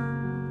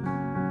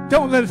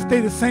 Don't let us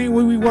stay the same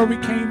way we were when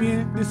we came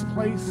in this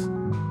place.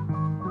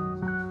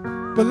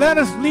 But let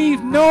us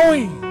leave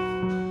knowing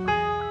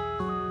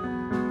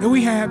that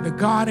we had the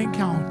God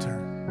encounter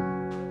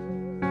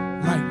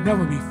like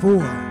never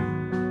before.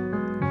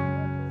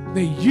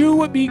 That you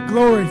would be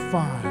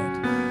glorified.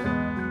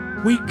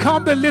 We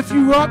come to lift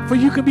you up for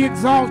you can be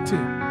exalted.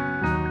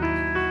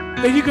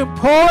 That you can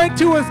pour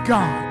into us,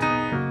 God,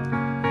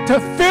 to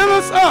fill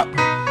us up,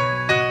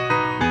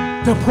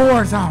 to pour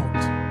us out.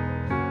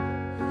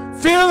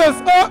 Fill us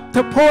up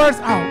to pour us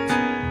out.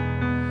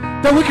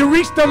 That we can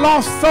reach the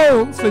lost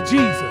souls for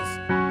Jesus.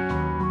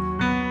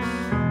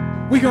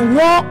 We can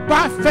walk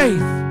by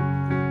faith,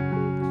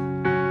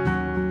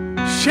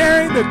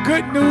 sharing the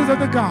good news of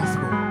the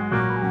gospel.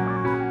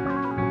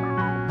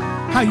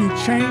 How you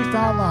changed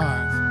our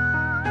lives.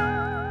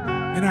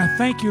 And I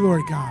thank you,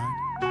 Lord God.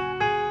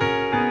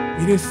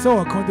 It is so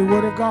according to the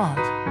word of God.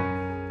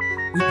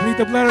 We plead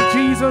the blood of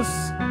Jesus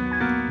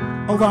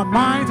over our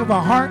minds, over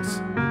our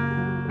hearts,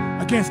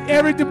 against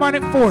every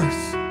demonic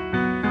force,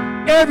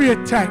 every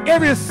attack,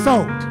 every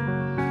assault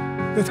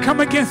that's come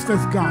against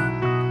us,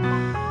 God.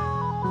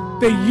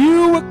 That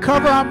you would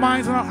cover our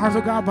minds and our hearts,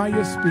 oh God, by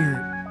your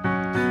Spirit.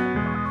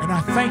 And I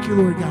thank you,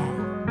 Lord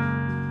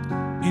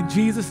God. In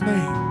Jesus'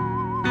 name.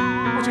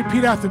 Won't you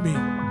repeat after me?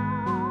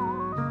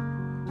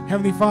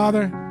 Heavenly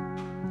Father,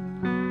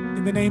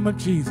 in the name of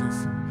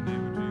Jesus,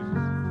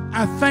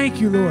 I thank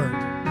you, Lord,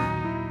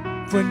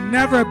 for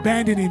never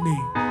abandoning me,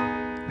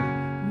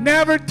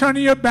 never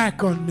turning your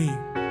back on me.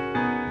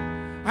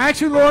 I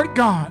ask you, Lord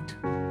God,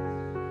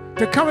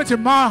 to come into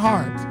my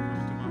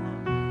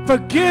heart.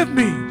 Forgive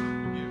me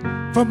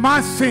for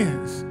my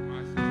sins,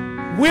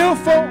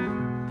 willful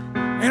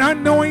and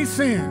unknowing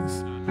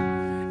sins,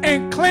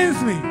 and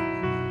cleanse me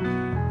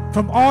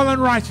from all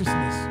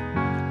unrighteousness.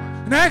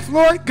 And I ask,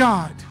 Lord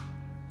God,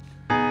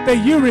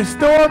 that you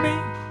restore me,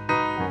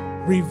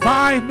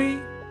 revive me,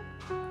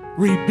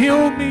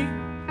 rebuild me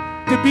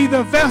to be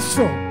the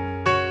vessel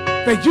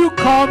that you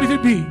called me to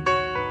be,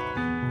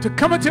 to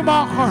come into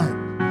my heart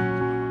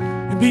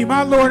and be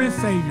my Lord and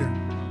Savior.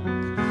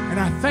 And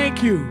I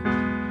thank you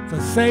for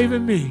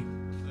saving me.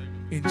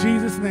 In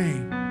Jesus'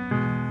 name,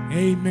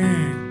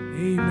 amen.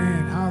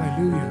 Amen.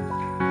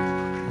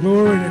 Hallelujah.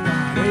 Glory to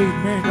God.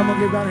 Amen. Come on,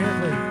 give God a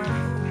hand for it.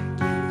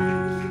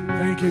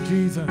 Thank you,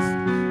 Jesus.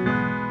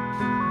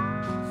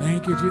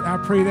 Thank you, Jesus. I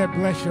pray that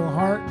bless your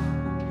heart.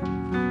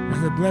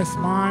 As it bless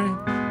mine.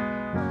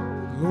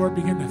 The Lord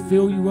begin to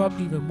fill you up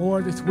even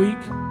more this week.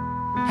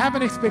 Have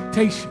an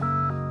expectation.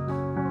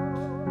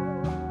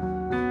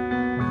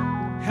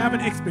 Have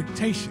an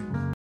expectation